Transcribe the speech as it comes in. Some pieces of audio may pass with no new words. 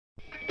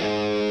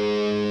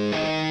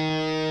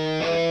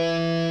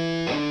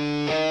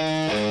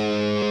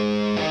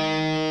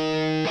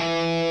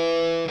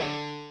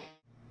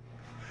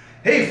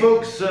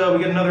folks,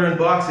 we got another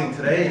unboxing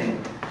today,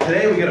 and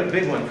today we got a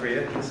big one for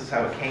you. This is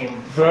how it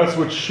came. That's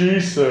what she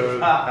said.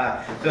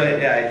 So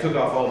yeah, I took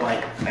off all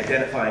my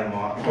identifying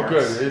marks. Oh,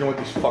 good. You don't want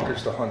these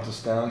fuckers to hunt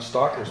us down.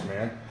 Stalkers,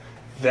 man.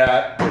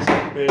 That is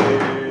a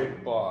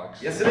big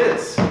box. Yes, it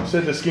is.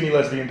 Said the skinny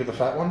lesbian to the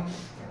fat one.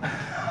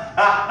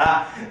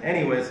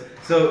 Anyways,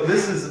 so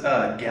this is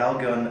a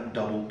Galgun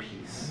double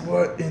piece.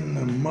 What in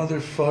the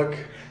motherfuck?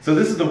 So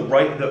this is the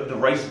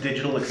Rice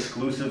Digital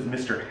exclusive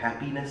Mr.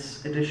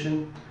 Happiness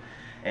edition,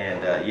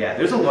 and yeah,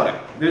 there's a lot of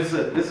this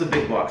is a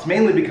big box,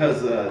 mainly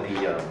because well,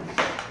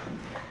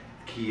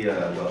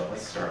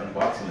 let's start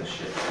unboxing this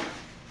shit.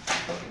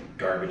 Fucking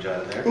garbage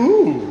out of there.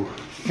 Ooh,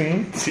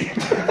 fancy.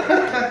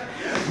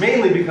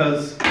 Mainly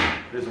because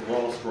there's a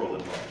wall scroll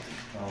involved.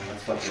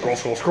 That's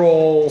fucking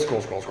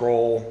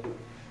Scroll.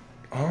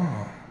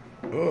 Oh,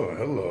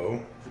 hello.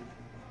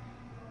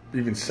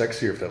 Even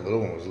sexier if that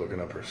little one was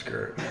looking up her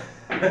skirt.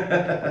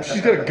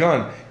 She's got a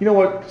gun. You know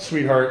what,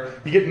 sweetheart?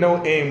 You get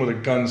no aim with a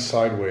gun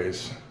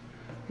sideways. I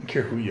don't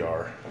care who you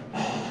are.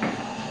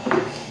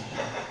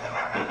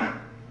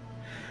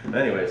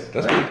 Anyways,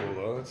 that's pretty cool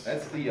though.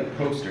 That's the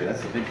poster.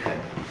 That's the big thing.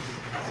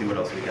 Let's see what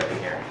else we got in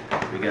here.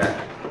 We got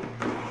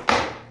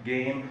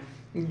game.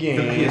 The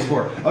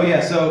PS4. Oh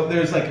yeah, so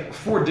there's like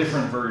 4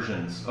 different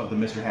versions of the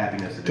Mr.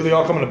 Happiness edition. Do they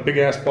all come in a big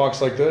ass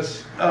box like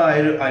this?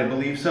 I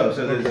believe so.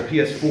 So there's a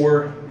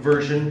PS4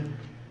 version.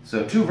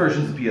 So 2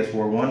 versions of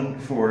PS4. One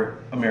for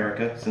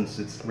America, since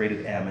it's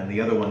rated M, and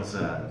the other one's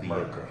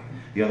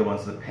the other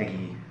one's the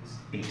PEGI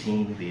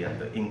 18, the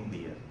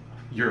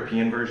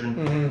European version.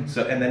 Mm-hmm.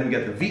 So and then we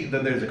got the Vita.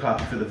 There's a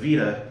copy for the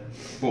Vita,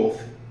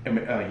 both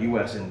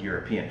US and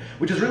European,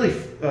 which is really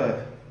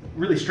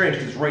really strange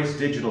because Rice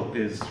Digital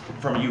is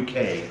from UK,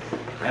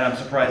 and I'm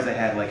surprised they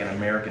had like an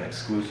American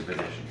exclusive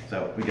edition.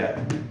 So we got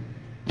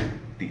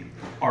the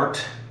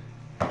art.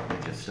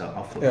 Just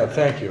I'll flip it.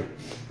 Thank you.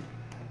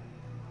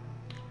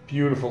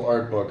 Beautiful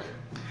art book.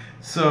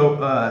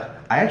 So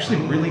I actually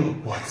really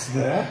what's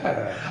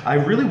that? I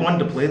really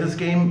wanted to play this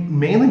game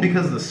mainly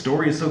because the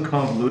story is so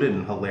convoluted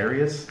and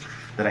hilarious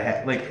that I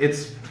had like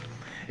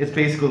it's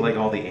basically like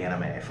all the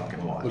anime I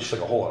fucking watch. Looks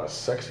like a whole lot of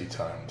sexy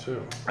time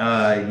too.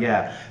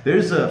 Yeah.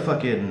 There's a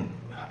fucking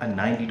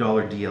 $90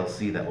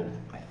 DLC that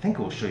I think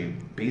will show you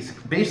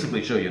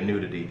basically show you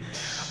nudity.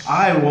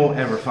 I won't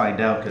ever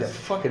find out because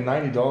fucking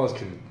 $90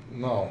 can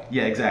no.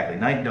 Yeah, exactly.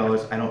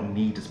 $90. I don't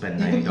need to spend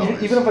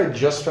 $90. Even if I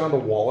just found a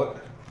wallet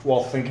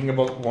while thinking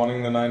about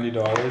wanting the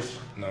 $90,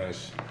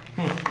 nice.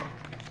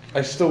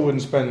 I still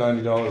wouldn't spend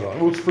 $90 on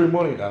it. Oh, it's free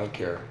money. I don't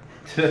care.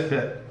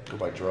 Go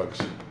buy drugs.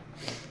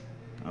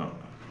 Oh.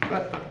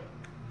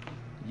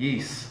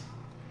 Yeast.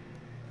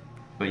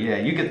 But yeah,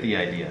 you get the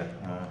idea.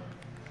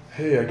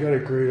 Hey, I got a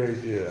great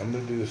idea. I'm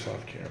gonna do this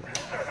off camera.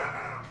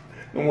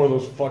 No more of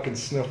those fucking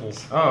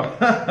sniffles. Oh.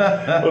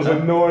 Those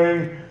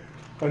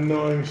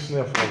annoying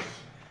sniffles.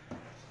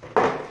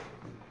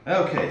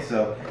 Okay,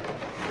 so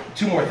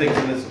 2 more things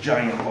in this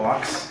giant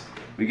box.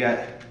 We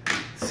got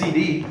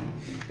CD.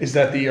 Is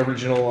that the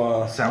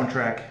original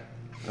soundtrack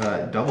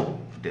double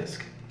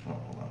disc? Oh,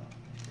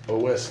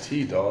 hold on.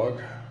 OST, dog.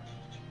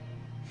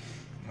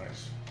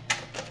 Nice.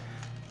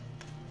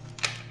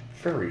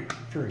 Very,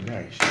 very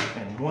nice.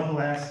 And one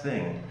last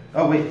thing.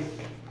 Oh wait.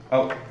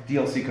 Oh,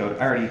 DLC code.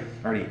 I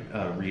already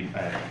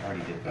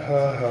did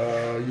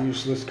that.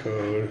 Useless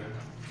code.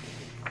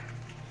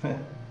 No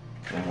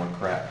more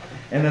crap.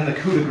 And then the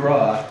coup de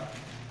grace,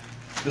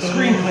 the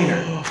screen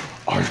cleaner.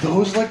 Are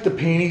those like the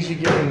panties you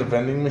get in the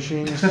vending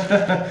machines?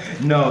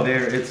 No,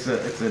 it's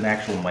an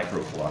actual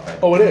microcloth.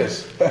 Oh, it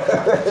is.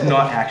 It's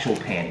not actual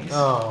panties.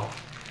 Oh.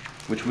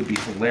 Which would be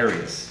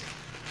hilarious.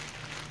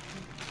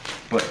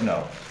 But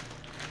no,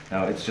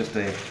 it's just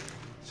a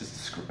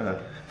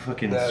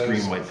fucking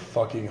screen wipe.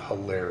 Fucking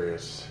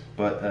hilarious.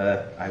 But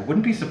I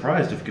wouldn't be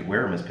surprised if you could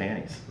wear them as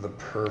panties. The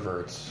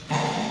perverts.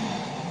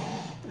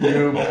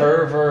 You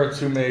perverts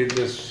who made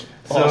this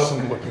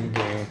awesome looking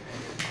game.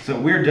 So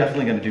we're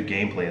definitely going to do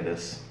gameplay of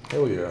this.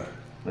 Hell yeah.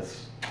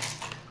 Let's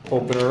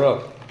open her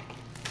up.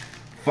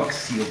 Fuck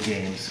sealed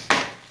games.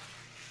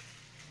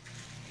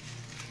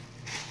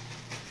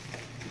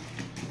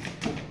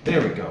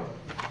 There we go.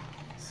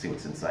 Let's see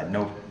what's inside.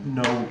 No.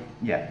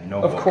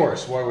 Of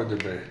course, why would there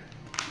be?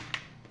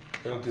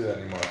 They don't do that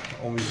anymore.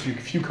 Only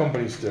few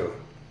companies do.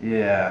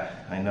 Yeah,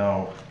 I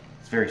know.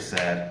 It's very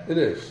sad. It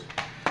is.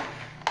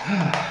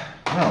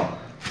 Well,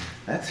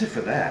 that's it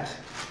for that.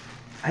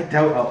 I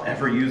doubt I'll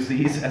ever use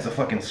these as a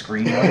fucking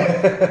screen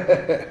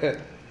wipe.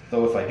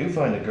 Though if I do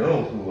find a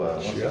girl who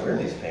wants to wear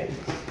these panties.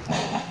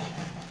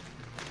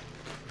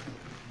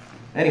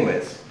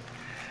 Anyways,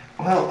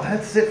 well,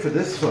 that's it for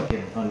this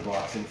fucking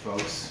unboxing,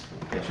 folks.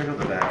 Yeah, check out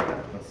the back of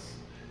that. That's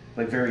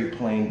like very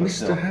plain. But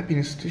Mr.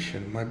 Happiness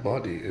Edition, my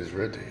body is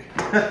ready.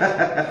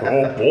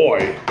 Oh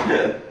boy.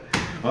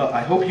 Well,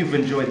 I hope you've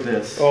enjoyed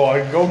this. Oh,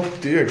 go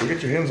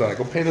get your hands on it.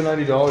 Go pay the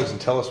 $90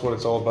 and tell us what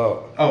it's all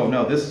about. Oh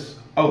no, the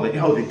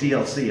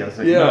DLC. I was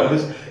like, no,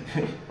 this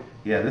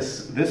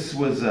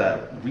was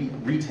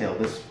retail.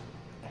 This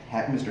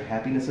Mr.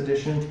 Happiness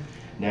Edition.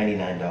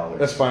 $99.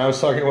 That's fine. I was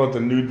talking about the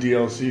new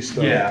DLC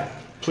stuff. Yeah.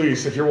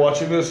 Please, if you're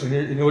watching this and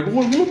you're like,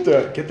 what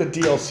that? Get the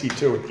DLC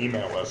too and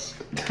email us.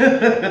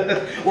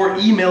 Or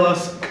email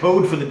us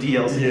code for the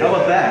DLC. How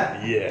about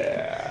that?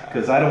 Yeah.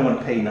 Because I don't want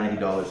to pay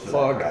 $90 for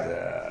Fuck that.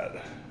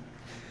 that.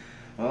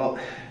 Well,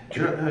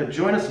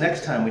 join us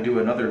next time we do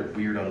another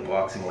weird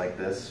unboxing like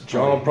this.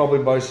 John will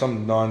probably buy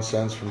some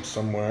nonsense from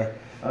somewhere.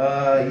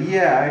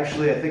 Yeah,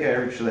 actually, I think I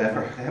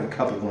have a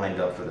couple lined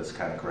up for this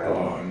kind of crap.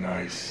 Oh,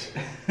 nice.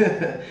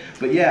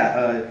 But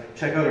yeah,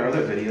 check out our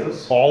other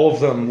videos. All of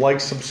them. Like,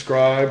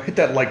 subscribe. Hit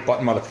that like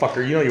button,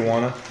 motherfucker. You know you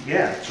wanna.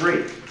 Yeah, it's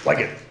great. Like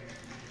it.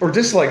 Or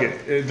dislike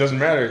it. It doesn't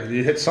matter.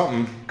 You hit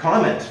something.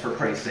 Comment, for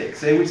Christ's sake.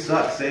 Say we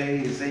suck.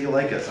 Say you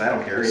like us. I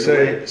don't care.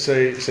 Either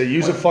Say, way.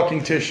 use a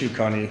fucking tissue,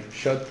 Connie.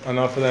 Shut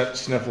enough of that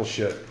sniffle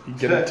shit. You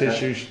get a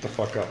tissue, shut the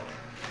fuck up.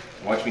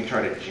 Watch me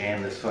try to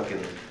jam this fucking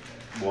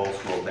wall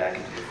scroll back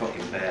into the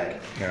fucking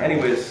bag. Yeah,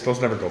 Anyways. those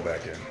never go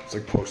back in. It's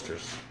like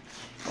posters.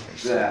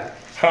 Yeah.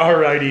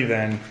 Alrighty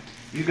then.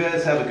 You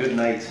guys have a good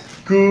night.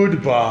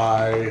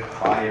 Goodbye.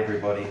 Bye,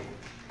 everybody.